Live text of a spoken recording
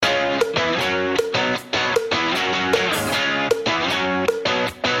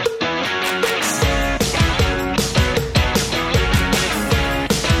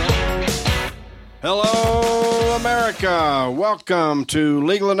Welcome to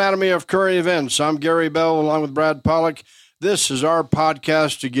Legal Anatomy of Current Events. I'm Gary Bell along with Brad Pollock. This is our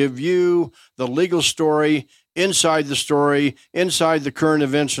podcast to give you the legal story, inside the current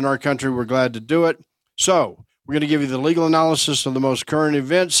events in our country. We're glad to do it. So we're going to give you the legal analysis of the most current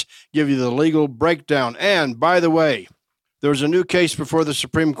events, give you the legal breakdown. And by the way, there's a new case before the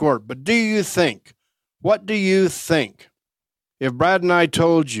Supreme Court. But what do you think if Brad and I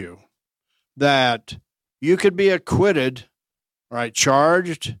told you that you could be acquitted, right,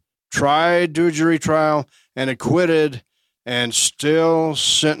 charged, tried, do a jury trial, and acquitted, and still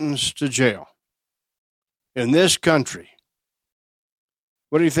sentenced to jail in this country?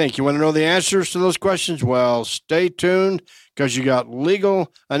 What do you think? You want to know the answers to those questions? Well, stay tuned because you got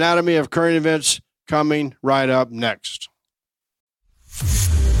Legal Anatomy of Current Events coming right up next.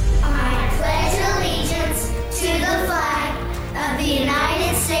 I pledge allegiance to the flag of the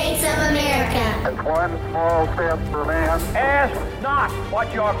United States of America. It's one small step for man. Ask not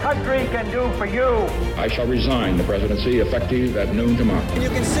what your country can do for you. I shall resign the presidency effective at noon tomorrow. And you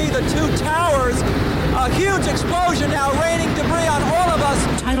can see the two towers, a huge explosion now raining debris on all of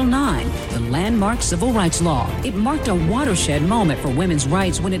us. Title IX, the landmark civil rights law. It marked a watershed moment for women's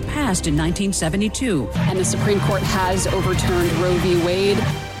rights when it passed in 1972. And the Supreme Court has overturned Roe v. Wade.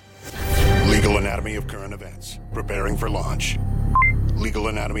 Legal Anatomy of Current Events. Preparing for launch. Legal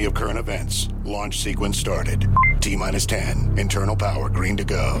Anatomy of Current Events. Launch sequence started. T-minus 10. Internal power green to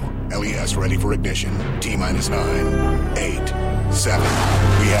go. LES ready for ignition. T-minus 9. 8. 7.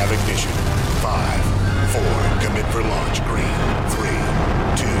 We have ignition. 5. 4. Commit for launch green. 3.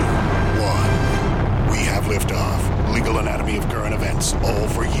 2. 1. We have liftoff. Legal Anatomy of Current Events. All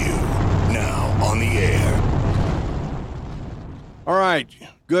for you. Now on the air. All right.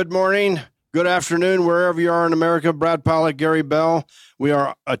 Good morning. Good afternoon, wherever you are in America. Brad Pollock, Gary Bell. We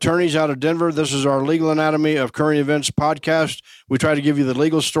are attorneys out of Denver. This is our Legal Anatomy of Current Events podcast. We try to give you the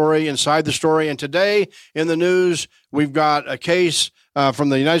legal story inside the story. And today in the news, we've got a case from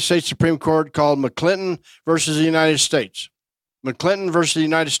the United States Supreme Court called McClinton versus the United States. McClinton versus the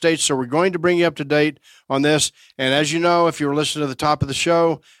United States. So we're going to bring you up to date on this. And as you know, if you're listening to the top of the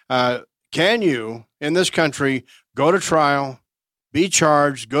show, can you, in this country, go to trial, be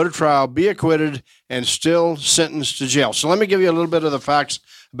charged, go to trial, be acquitted, and still sentenced to jail? So let me give you a little bit of the facts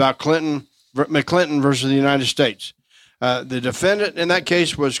about McClinton versus the United States. The defendant in that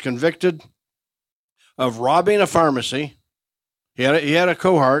case was convicted of robbing a pharmacy. He had a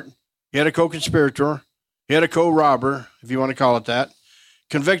cohort. He had a co-conspirator. He had a co-robber, if you want to call it that.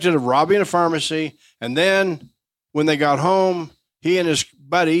 Convicted of robbing a pharmacy. And then when they got home, he and his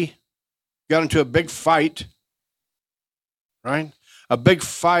buddy got into a big fight, right? A big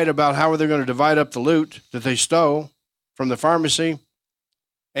fight about how they're going to divide up the loot that they stole from the pharmacy.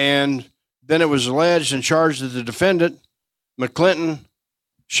 And then it was alleged and charged that the defendant, McClinton,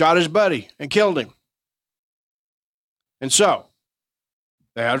 shot his buddy and killed him. And so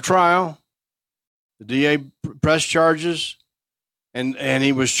they had a trial. The DA pressed charges, and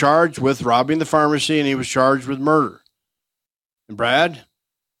he was charged with robbing the pharmacy, and he was charged with murder. And Brad,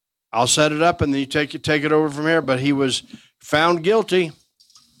 I'll set it up, and then you take it over from here. But he was found guilty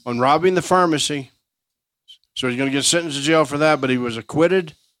on robbing the pharmacy. So he's going to get sentenced to jail for that, but he was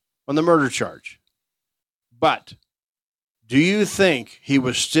acquitted on the murder charge. But do you think he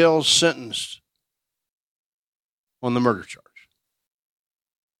was still sentenced on the murder charge?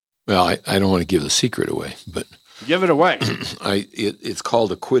 Well, I don't want to give the secret away, but give it away. It's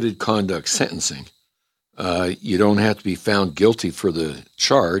called acquitted conduct sentencing. You don't have to be found guilty for the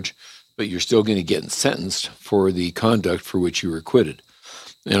charge, but you're still going to get sentenced for the conduct for which you were acquitted.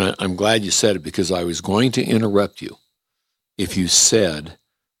 And I'm glad you said it, because I was going to interrupt you if you said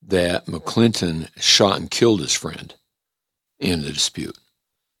that McClinton shot and killed his friend in the dispute,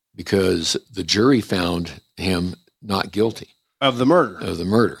 because the jury found him not guilty. Of the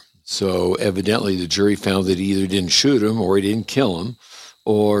murder. So evidently the jury found that he either didn't shoot him, or he didn't kill him,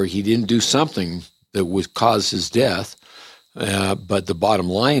 or he didn't do something that would cause his death. But the bottom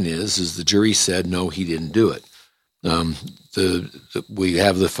line is the jury said, no, he didn't do it. We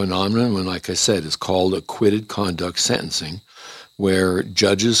have the phenomenon, and like I said, it's called acquitted conduct sentencing, where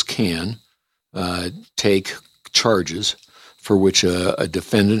judges can take charges for which a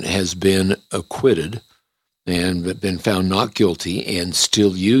defendant has been acquitted and been found not guilty, and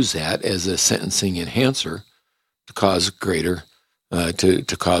still use that as a sentencing enhancer to cause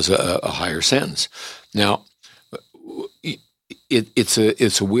a higher sentence. Now, it's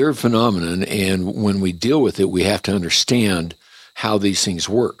a weird phenomenon, and when we deal with it, we have to understand how these things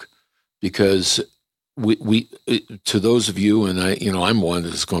work, because we to those of you, and I'm one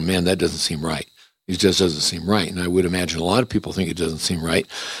that's going, man, that doesn't seem right. It just doesn't seem right. And I would imagine a lot of people think it doesn't seem right.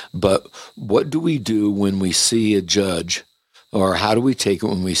 But what do we do when we see a judge, or how do we take it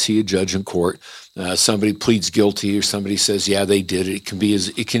when we see a judge in court? Somebody pleads guilty, or somebody says, yeah, they did it.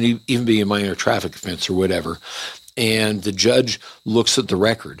 It can even be a minor traffic offense or whatever. And the judge looks at the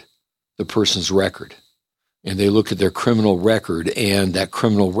record, the person's record, and they look at their criminal record, and that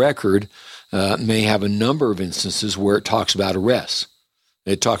criminal record may have a number of instances where it talks about arrests.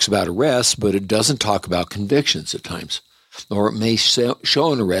 It talks about arrests, but it doesn't talk about convictions at times. Or it may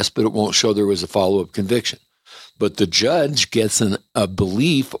show an arrest, but it won't show there was a follow-up conviction. But the judge gets a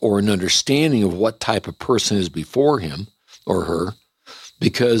belief or an understanding of what type of person is before him or her,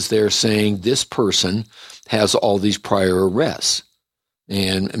 because they're saying this person has all these prior arrests.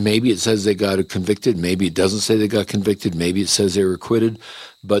 And maybe it says they got convicted. Maybe it doesn't say they got convicted. Maybe it says they were acquitted.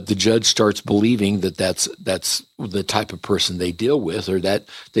 But the judge starts believing that that's the type of person they deal with, or that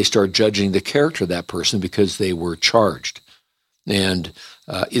they start judging the character of that person because they were charged. And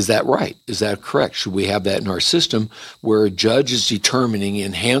is that right? Is that correct? Should we have that in our system where a judge is determining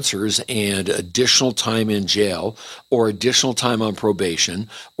enhancers and additional time in jail, or additional time on probation,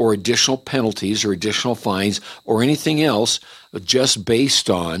 or additional penalties or additional fines or anything else just based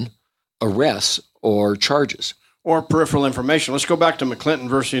on arrests or charges? Or peripheral information. Let's go back to McClinton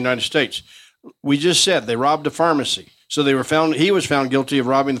versus the United States. We just said they robbed a pharmacy. So he was found guilty of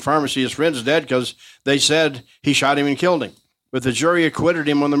robbing the pharmacy. His friend's dead because they said he shot him and killed him. But the jury acquitted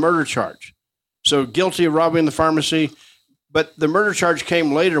him on the murder charge. So guilty of robbing the pharmacy. But the murder charge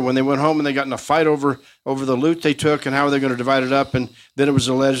came later when they went home and they got in a fight over the loot they took and how they're going to divide it up. And then it was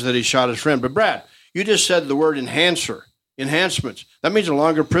alleged that he shot his friend. But Brad, you just said the word enhancements. That means a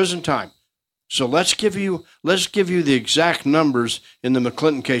longer prison time. So let's give you the exact numbers in the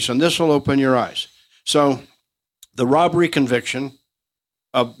McClinton case, and this will open your eyes. So the robbery conviction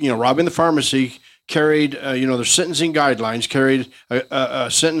of robbing the pharmacy carried their sentencing guidelines carried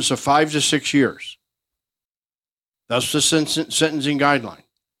a sentence of 5 to 6 years. That's the sentencing guideline.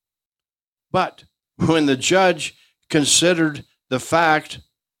 But when the judge considered the fact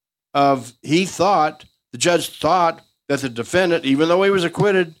of the judge thought that the defendant, even though he was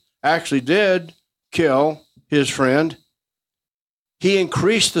acquitted, actually did kill his friend, he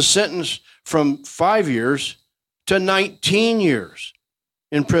increased the sentence from 5 years to 19 years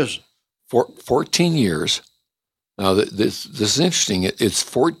in prison. 14 years. Now, this is interesting. It's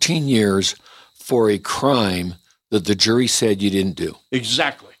 14 years for a crime that the jury said you didn't do.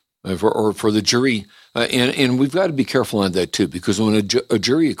 Exactly. Or for the jury, and we've got to be careful on that too, because when a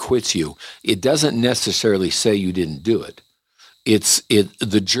jury acquits you, it doesn't necessarily say you didn't do it.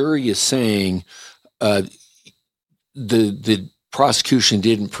 The jury is saying the prosecution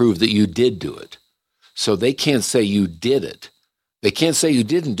didn't prove that you did do it, so they can't say you did it. They can't say you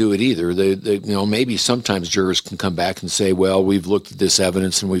didn't do it either. Maybe sometimes jurors can come back and say, well, we've looked at this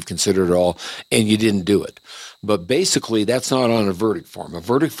evidence and we've considered it all, and you didn't do it. But basically, that's not on a verdict form. A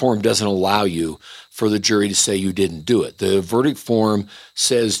verdict form doesn't allow you for the jury to say you didn't do it. The verdict form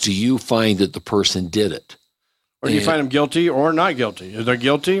says, do you find that the person did it? Or do you find them guilty or not guilty? Is they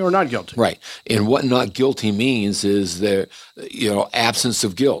guilty or not guilty? Right. And what not guilty means is their absence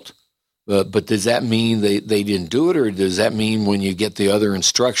of guilt. But does that mean they didn't do it, or does that mean when you get the other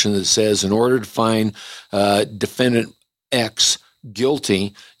instruction that says in order to find defendant X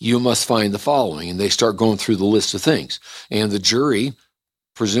guilty, you must find the following, and they start going through the list of things. And the jury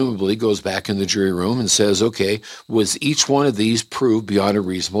presumably goes back in the jury room and says, okay, was each one of these proved beyond a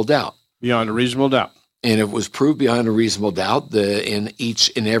reasonable doubt? Beyond a reasonable doubt. And if it was proved beyond a reasonable doubt, and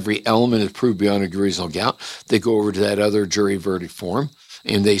each and every element is proved beyond a reasonable doubt, they go over to that other jury verdict form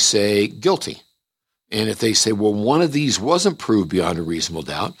and they say guilty. And if they say, well, one of these wasn't proved beyond a reasonable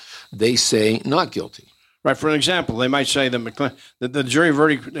doubt, they say not guilty. Right. For an example, they might say that the jury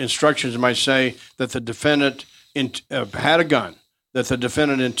verdict instructions might say that the defendant had a gun, that the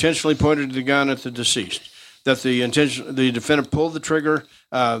defendant intentionally pointed the gun at the deceased, that the defendant pulled the trigger,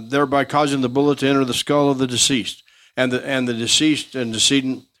 thereby causing the bullet to enter the skull of the deceased, and the deceased and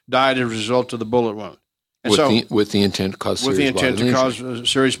decedent died as a result of the bullet wound. And with the intent to cause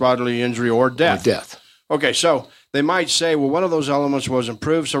serious bodily injury or death. Okay, so they might say, well, one of those elements wasn't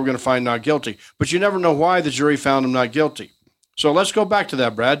proved, so we're going to find not guilty. But you never know why the jury found him not guilty. So let's go back to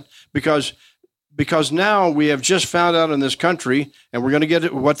that, Brad, because now we have just found out in this country, and we're going to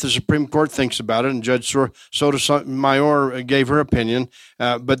get what the Supreme Court thinks about it, and Judge Sotomayor gave her opinion,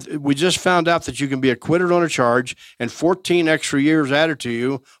 but we just found out that you can be acquitted on a charge and 14 extra years added to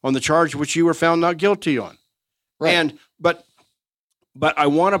you on the charge which you were found not guilty on. Right. But I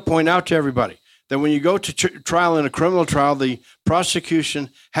want to point out to everybody that when you go to trial in a criminal trial, the prosecution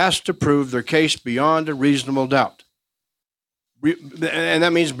has to prove their case beyond a reasonable doubt. And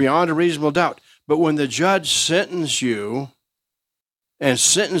that means beyond a reasonable doubt. But when the judge sentences you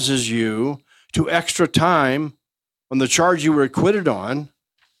to extra time on the charge you were acquitted on,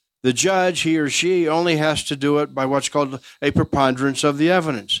 the judge, he or she, only has to do it by what's called a preponderance of the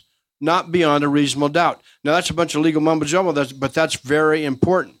evidence, not beyond a reasonable doubt. Now, that's a bunch of legal mumbo-jumbo, but that's very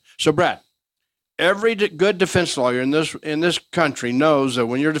important. So, Brad, every good defense lawyer in this country knows that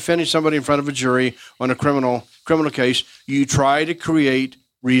when you're defending somebody in front of a jury on a criminal case, you try to create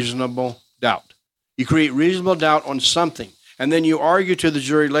reasonable doubt. You create reasonable doubt on something, and then you argue to the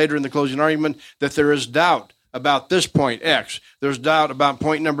jury later in the closing argument that there is doubt about this point, X. There's doubt about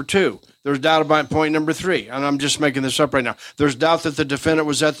point number 2. There's doubt about point number 3. And I'm just making this up right now. There's doubt that the defendant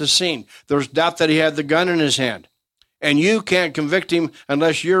was at the scene. There's doubt that he had the gun in his hand. And you can't convict him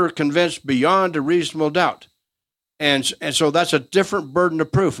unless you're convinced beyond a reasonable doubt. And so that's a different burden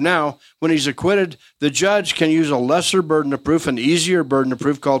of proof. Now, when he's acquitted, the judge can use a lesser burden of proof, an easier burden of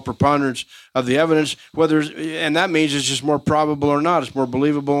proof called preponderance of the evidence, and that means it's just more probable or not. It's more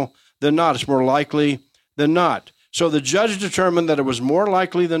believable than not. It's more likely than not. So the judge determined that it was more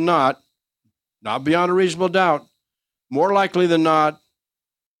likely than not beyond a reasonable doubt, more likely than not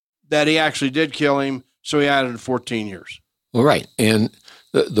that he actually did kill him, so he added 14 years. Well, right. And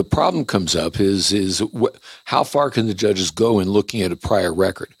the problem comes up is how far can the judges go in looking at a prior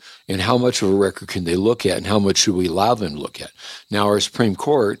record, and how much of a record can they look at, and how much should we allow them to look at? Now, our Supreme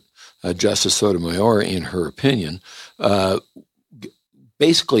Court, Justice Sotomayor, in her opinion,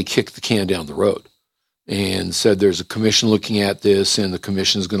 basically kicked the can down the road and said there's a commission looking at this, and the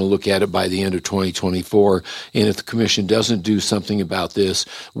commission is going to look at it by the end of 2024. And if the commission doesn't do something about this,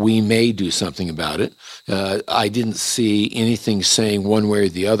 we may do something about it. I didn't see anything saying one way or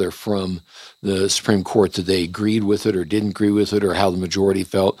the other from the Supreme Court that they agreed with it or didn't agree with it or how the majority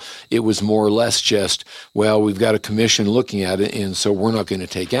felt. It was more or less just, well, we've got a commission looking at it, and so we're not going to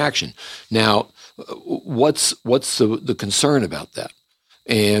take action. Now, what's the concern about that?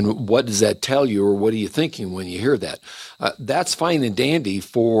 And what does that tell you, or what are you thinking when you hear that? That's fine and dandy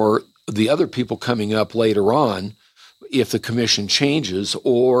for the other people coming up later on if the commission changes,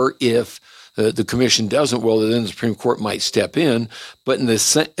 or if the commission doesn't, well, then the Supreme Court might step in. But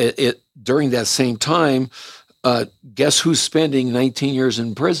during that same time, guess who's spending 19 years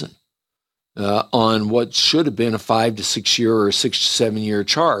in prison on what should have been a 5 to 6 year or 6 to 7 year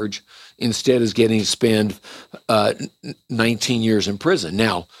charge? Instead is getting to spend 19 years in prison.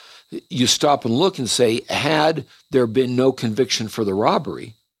 Now, you stop and look and say, had there been no conviction for the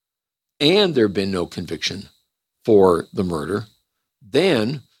robbery and there been no conviction for the murder,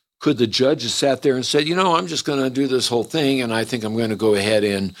 then could the judge have sat there and said, I'm just going to do this whole thing, and I think I'm going to go ahead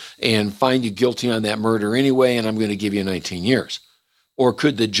and find you guilty on that murder anyway, and I'm going to give you 19 years? Or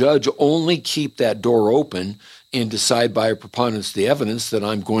could the judge only keep that door open and decide by a preponderance of the evidence that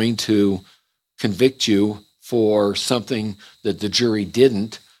I'm going to convict you for something that the jury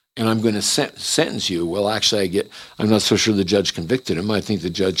didn't, and I'm going to sentence you? Well, actually, I'm not so sure the judge convicted him. I think the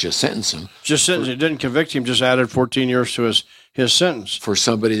judge just sentenced him. Just sentenced him. Didn't convict him, just added 14 years to his sentence. For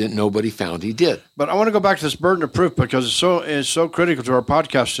somebody that nobody found he did. But I want to go back to this burden of proof because it's so critical to our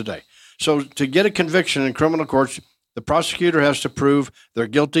podcast today. So to get a conviction in criminal courts, the prosecutor has to prove they're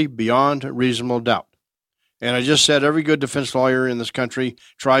guilty beyond reasonable doubt. And I just said every good defense lawyer in this country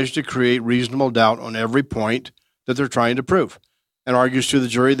tries to create reasonable doubt on every point that they're trying to prove and argues to the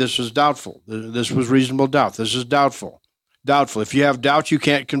jury, this was doubtful. This was reasonable doubt. This is doubtful. Doubtful. If you have doubt, you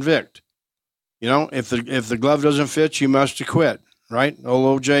can't convict. If the glove doesn't fit, you must acquit, right?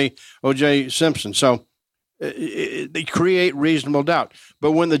 Old O.J. Simpson. So they create reasonable doubt.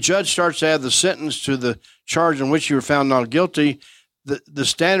 But when the judge starts to add the sentence to the charge in which you were found not guilty, the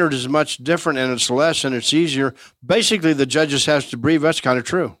standard is much different, and it's less and it's easier. Basically, the judge just has to believe that's kind of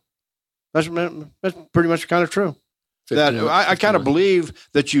true. That's pretty much kind of true. That I kind of believe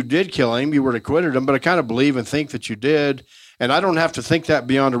that you did kill him. You were acquitted him, but I kind of believe and think that you did. And I don't have to think that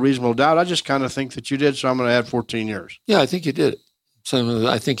beyond a reasonable doubt. I just kind of think that you did, so I'm going to add 14 years. Yeah, I think you did it. So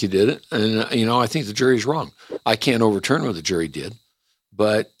I think you did it. And, I think the jury's wrong. I can't overturn what the jury did.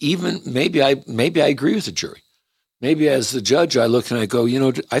 But even maybe I agree with the jury. Maybe as the judge, I look and I go,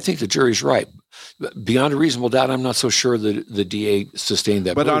 I think the jury's right. Beyond a reasonable doubt, I'm not so sure that the DA sustained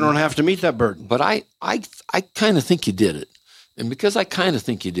that burden. But I don't have to meet that burden. But I kind of think you did it. And because I kind of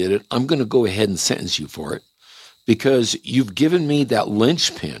think you did it, I'm going to go ahead and sentence you for it. Because you've given me that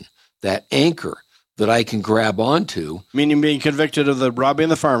linchpin, that anchor that I can grab onto. Meaning being convicted of the robbing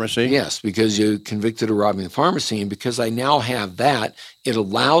the pharmacy. Yes, because you convicted of robbing the pharmacy. And because I now have that, it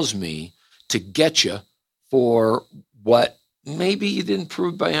allows me to get you for what maybe you didn't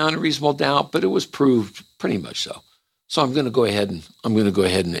prove beyond a reasonable doubt, but it was proved pretty much so. So I'm going to go ahead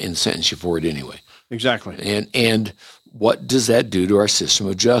and sentence you for it anyway. Exactly. And what does that do to our system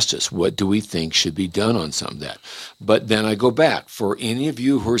of justice? What do we think should be done on some of that? But then I go back, for any of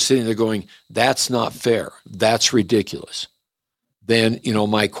you who are sitting there going, that's not fair, that's ridiculous. Then,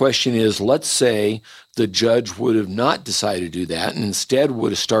 my question is, let's say the judge would have not decided to do that and instead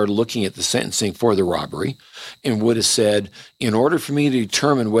would have started looking at the sentencing for the robbery and would have said, in order for me to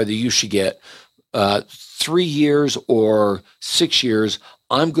determine whether you should get 3 years or 6 years,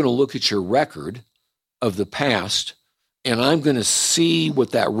 I'm going to look at your record of the past, and I'm going to see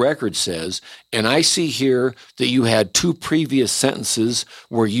what that record says. And I see here that you had 2 previous sentences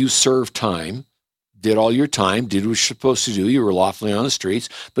where you served time, did all your time, did what you're supposed to do. You were lawfully on the streets,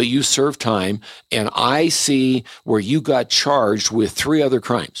 but you served time. And I see where you got charged with 3 other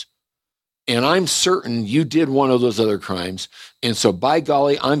crimes. And I'm certain you did one of those other crimes. And so, by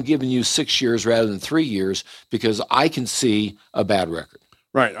golly, I'm giving you 6 years rather than 3 years because I can see a bad record.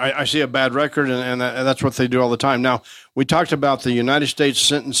 Right. I see a bad record, and that's what they do all the time. Now, we talked about the United States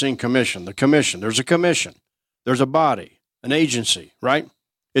Sentencing Commission, the commission. There's a commission. There's a body, an agency, right?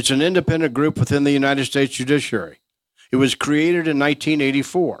 It's an independent group within the United States judiciary. It was created in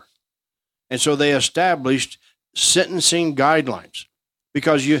 1984. And so they established sentencing guidelines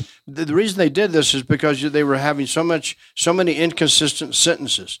because the reason they did this is because they were having so many inconsistent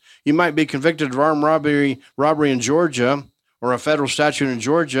sentences. You might be convicted of armed robbery in Georgia, or a federal statute in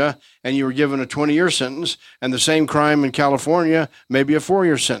Georgia, and you were given a 20-year sentence, and the same crime in California, maybe a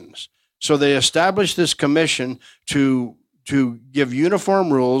 4-year sentence. So they established this commission to give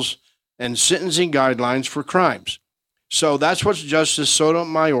uniform rules and sentencing guidelines for crimes. So that's what Justice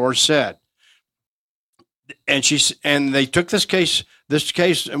Sotomayor said. And they took this case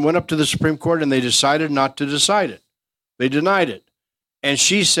and went up to the Supreme Court, and they decided not to decide it. They denied it. And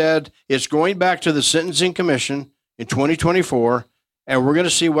she said, it's going back to the Sentencing Commission in 2024, and we're going to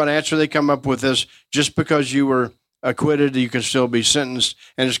see what answer they come up with this. Just because you were acquitted, you can still be sentenced,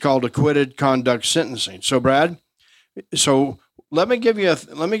 and it's called acquitted conduct sentencing. So, Brad, let me give you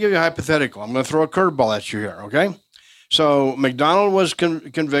a hypothetical. I'm going to throw a curveball at you here, okay? So McDonald was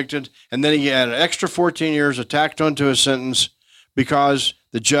convicted, and then he had an extra 14 years attacked onto his sentence because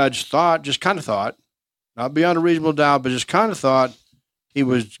the judge kind of thought, not beyond a reasonable doubt, but just kind of thought he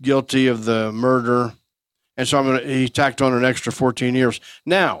was guilty of the murder. And so he tacked on an extra 14 years.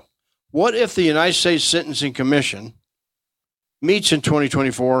 Now, what if the United States Sentencing Commission meets in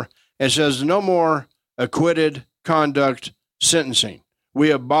 2024 and says no more acquitted conduct sentencing?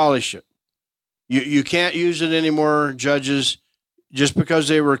 We abolish it. You can't use it anymore, judges, just because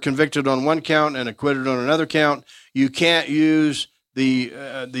they were convicted on one count and acquitted on another count. You can't use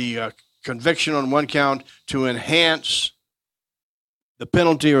the conviction on one count to enhance the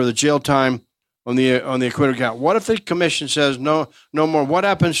penalty or the jail time on the acquitted count. What if the commission says no more? What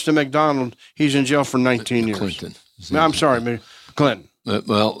happens to McDonald? He's in jail for 19 years. Clinton. I'm sorry, Clinton.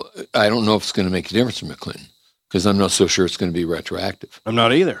 Well, I don't know if it's going to make a difference to McClinton because I'm not so sure it's going to be retroactive. I'm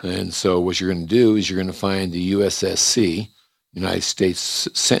not either. And so what you're going to do is you're going to find the USSC, United States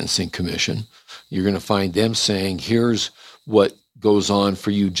Sentencing Commission. You're going to find them saying, here's what goes on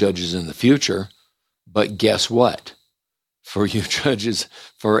for you judges in the future. But guess what? For you judges,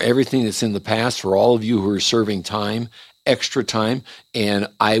 for everything that's in the past, for all of you who are serving time, extra time, and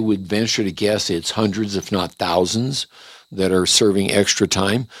I would venture to guess it's hundreds, if not thousands, that are serving extra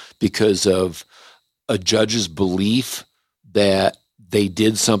time because of a judge's belief that they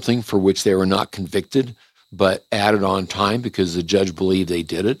did something for which they were not convicted, but added on time because the judge believed they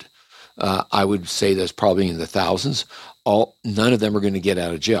did it. I would say that's probably in the thousands. None of them are going to get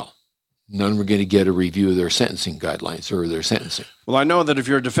out of jail. None were going to get a review of their sentencing guidelines or their sentencing. Well, I know that if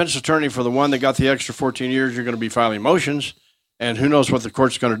you're a defense attorney for the one that got the extra 14 years, you're going to be filing motions, and who knows what the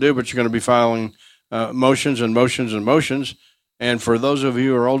court's going to do, but you're going to be filing motions and motions and motions. And for those of you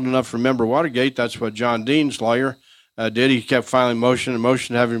who are old enough to remember Watergate, that's what John Dean's lawyer did. He kept filing motion and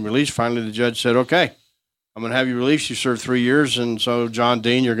motion to have him released. Finally, the judge said, okay, I'm going to have you released. You served 3 years, and so, John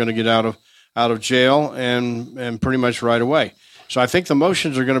Dean, you're going to get out of jail and pretty much right away. So I think the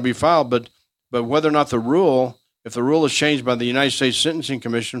motions are going to be filed, but whether or not if the rule is changed by the United States Sentencing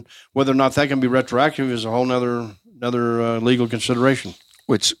Commission, whether or not that can be retroactive is a whole another legal consideration.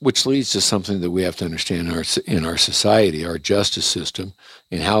 Which leads to something that we have to understand in our society, our justice system,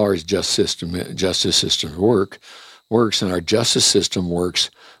 and how our justice system works. And our justice system works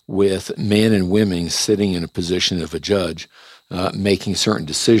with men and women sitting in a position of a judge, making certain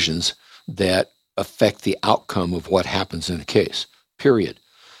decisions that affect the outcome of what happens in a case, period.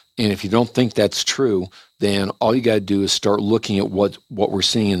 And if you don't think that's true, then all you got to do is start looking at what we're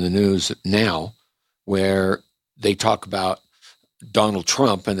seeing in the news now, where they talk about Donald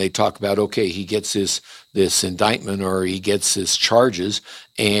Trump and they talk about, okay, he gets this indictment or he gets his charges.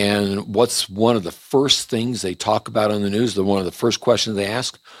 And what's one of the first things they talk about on the news? One of the first questions they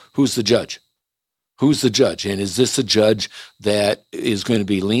ask, who's the judge? Who's the judge? And is this a judge that is going to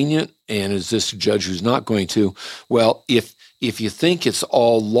be lenient? And is this a judge who's not going to? Well, if you think it's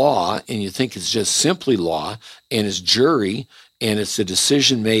all law and you think it's just simply law and it's jury and it's a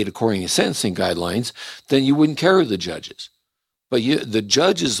decision made according to sentencing guidelines, then you wouldn't care who the judge is. But the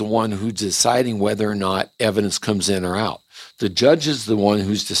judge is the one who's deciding whether or not evidence comes in or out. The judge is the one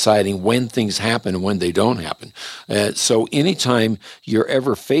who's deciding when things happen and when they don't happen. So anytime you're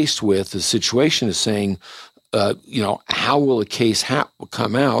ever faced with a situation of saying, how will a case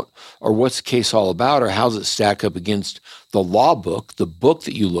come out, or what's the case all about, or how does it stack up against the law book, the book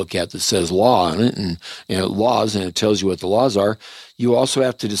that you look at that says law on it and laws, and it tells you what the laws are, you also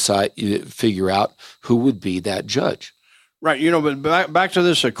have to figure out who would be that judge. Right, but back to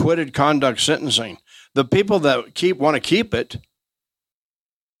this acquitted conduct sentencing. The people that want to keep it,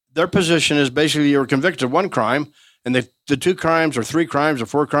 their position is basically you were convicted of one crime, and the two crimes or three crimes or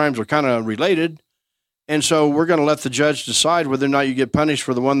four crimes are kind of related, and so we're going to let the judge decide whether or not you get punished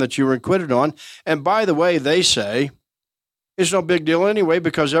for the one that you were acquitted on. And by the way, they say it's no big deal anyway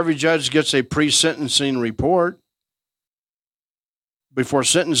because every judge gets a pre-sentencing report before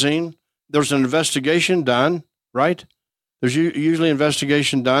sentencing. There's an investigation done, right? There's usually an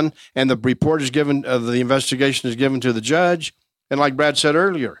investigation done, and the report is given, the investigation is given to the judge. And like Brad said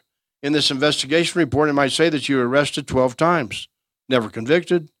earlier, in this investigation report, it might say that you were arrested 12 times, never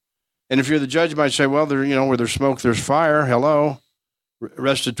convicted. And if you're the judge, you might say, well, where there's smoke, there's fire. Hello.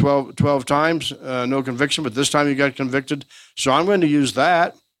 Arrested 12 times, no conviction, but this time you got convicted. So I'm going to use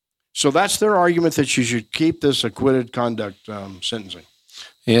that. So that's their argument that you should keep this acquitted conduct sentencing.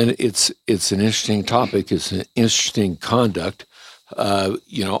 And it's an interesting topic. It's an interesting conduct,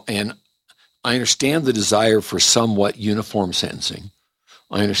 and I understand the desire for somewhat uniform sentencing.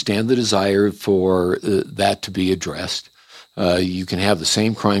 I understand the desire for that to be addressed. You can have the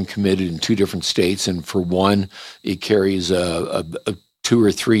same crime committed in two different states, and for one, it carries a 2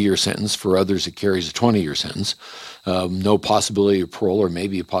 or 3 year sentence. For others, it carries a 20-year sentence. No possibility of parole, or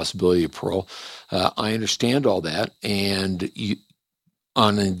maybe a possibility of parole. I understand all that, and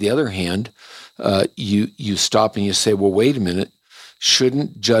on the other hand, you stop and you say, well, wait a minute,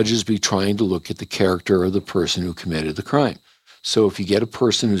 shouldn't judges be trying to look at the character of the person who committed the crime? So if you get a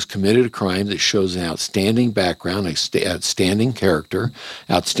person who's committed a crime that shows an outstanding background, outstanding character,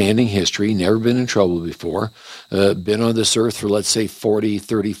 outstanding history, never been in trouble before, been on this earth for, let's say, 40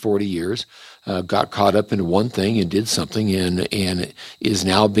 years, got caught up into one thing and did something and is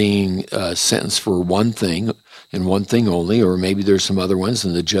now being sentenced for one thing and one thing only, or maybe there's some other ones,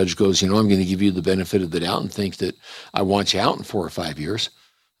 and the judge goes, I'm going to give you the benefit of the doubt and think that I want you out in 4 or 5 years.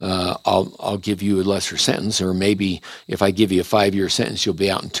 I'll give you a lesser sentence, or maybe if I give you a 5-year sentence, you'll be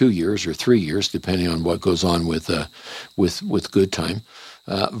out in 2 years or 3 years, depending on what goes on with good time.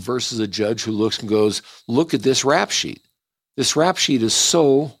 Versus a judge who looks and goes, look at this rap sheet. This rap sheet is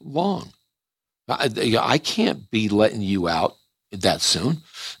so long. I can't be letting you out that soon.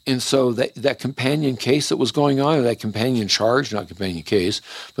 And so that companion case that was going on, or that companion charge, not companion case,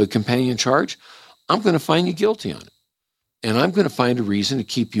 but companion charge, I'm going to find you guilty on it. And I'm going to find a reason to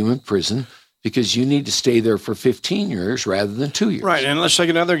keep you in prison because you need to stay there for 15 years rather than 2 years. Right. And let's take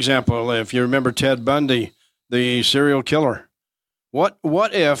another example. If you remember Ted Bundy, the serial killer, what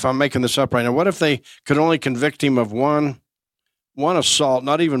if, I'm making this up right now, what if they could only convict him of one assault,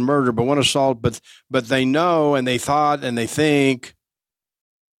 not even murder, but one assault, but they know and they thought and they think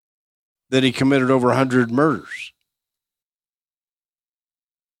that he committed over 100 murders.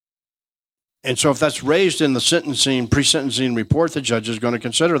 And so if that's raised in the pre-sentencing report, the judge is going to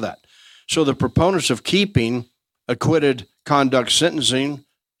consider that. So the proponents of keeping acquitted conduct sentencing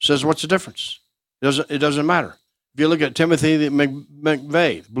says, what's the difference? It doesn't matter. If you look at Timothy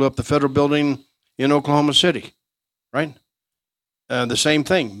McVeigh, blew up the federal building in Oklahoma City, right? The same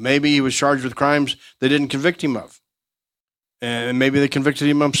thing. Maybe he was charged with crimes they didn't convict him of. And maybe they convicted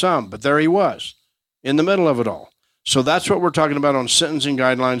him of some, but there he was in the middle of it all. So that's what we're talking about on sentencing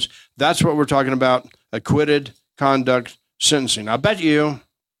guidelines. That's what we're talking about, acquitted conduct sentencing. I'll bet you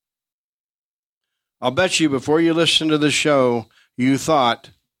before you listen to this show, you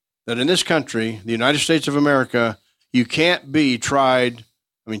thought that in this country, the United States of America, you can't be charged,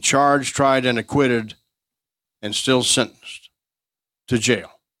 tried, and acquitted and still sentenced to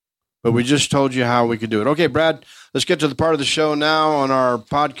jail. but we just told you how we could do it. Okay, Brad, let's get to the part of the show now on our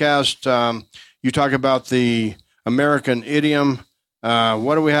podcast. You talk about the American idiom.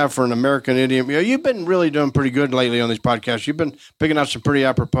 What do we have for an American idiom? You've been really doing pretty good lately on these podcasts. You've been picking out some pretty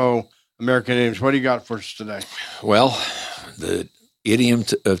apropos American idioms. What do you got for us today? Well, the idiom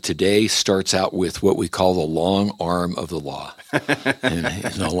of today starts out with what we call the long arm of the law. and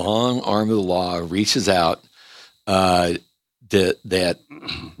the long arm of the law reaches out that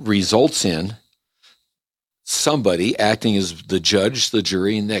results in somebody acting as the judge, the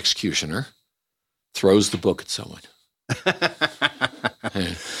jury, and the executioner throws the book at someone.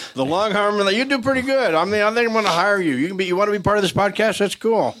 The long arm, you do pretty good. I think I'm going to hire you. You want to be part of this podcast? That's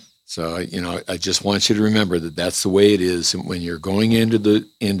cool. So, I just want you to remember that that's the way it is. And when you're going into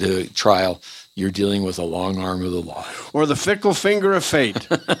trial, you're dealing with a long arm of the law. Or the fickle finger of fate.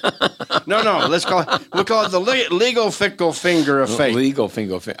 No, we'll call it the legal fickle finger of fate. Legal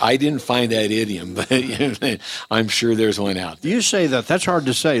finger of fate. I didn't find that idiom, but I'm sure there's one out there. You say that. That's hard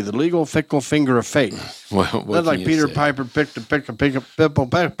to say. The legal fickle finger of fate. Well, that's like Peter Piper picked a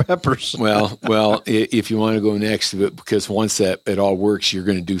peppers. Well, if you want to go next to it, because once it all works, you're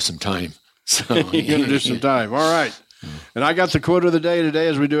going to do some time. So you're going to do some time. All right. And I got the quote of the day today,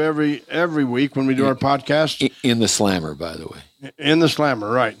 as we do every week when we do our podcast. In the slammer, by the way. In the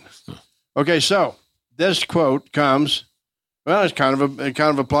slammer, right. Okay, so this quote comes, well, it kind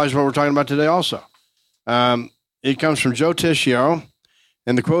of applies to what we're talking about today also. It comes from Joe Tissio,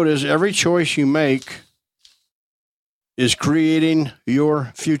 and the quote is, "Every choice you make is creating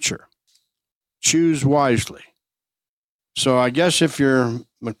your future. Choose wisely." So I guess if you're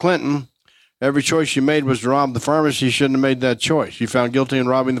McClinton, every choice you made was to rob the pharmacy. You shouldn't have made that choice. You found guilty in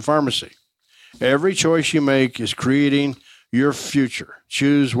robbing the pharmacy. Every choice you make is creating your future.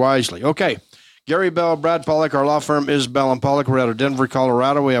 Choose wisely. Okay. Gary Bell, Brad Pollock, our law firm is Bell & Pollock. We're out of Denver,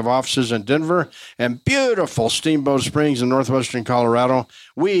 Colorado. We have offices in Denver and beautiful Steamboat Springs in northwestern Colorado.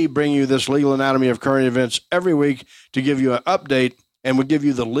 We bring you this legal anatomy of current events every week to give you an update, and we give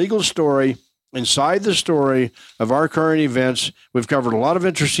you the legal story inside the story of our current events. We've covered a lot of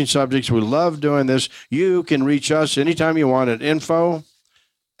interesting subjects. We love doing this. You can reach us anytime you want at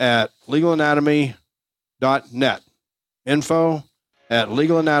info@legalanatomy.net.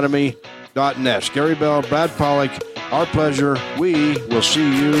 info@legalanatomy.net. Gary Bell, Brad Pollock, our pleasure. We will see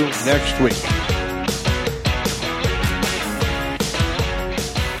you next week.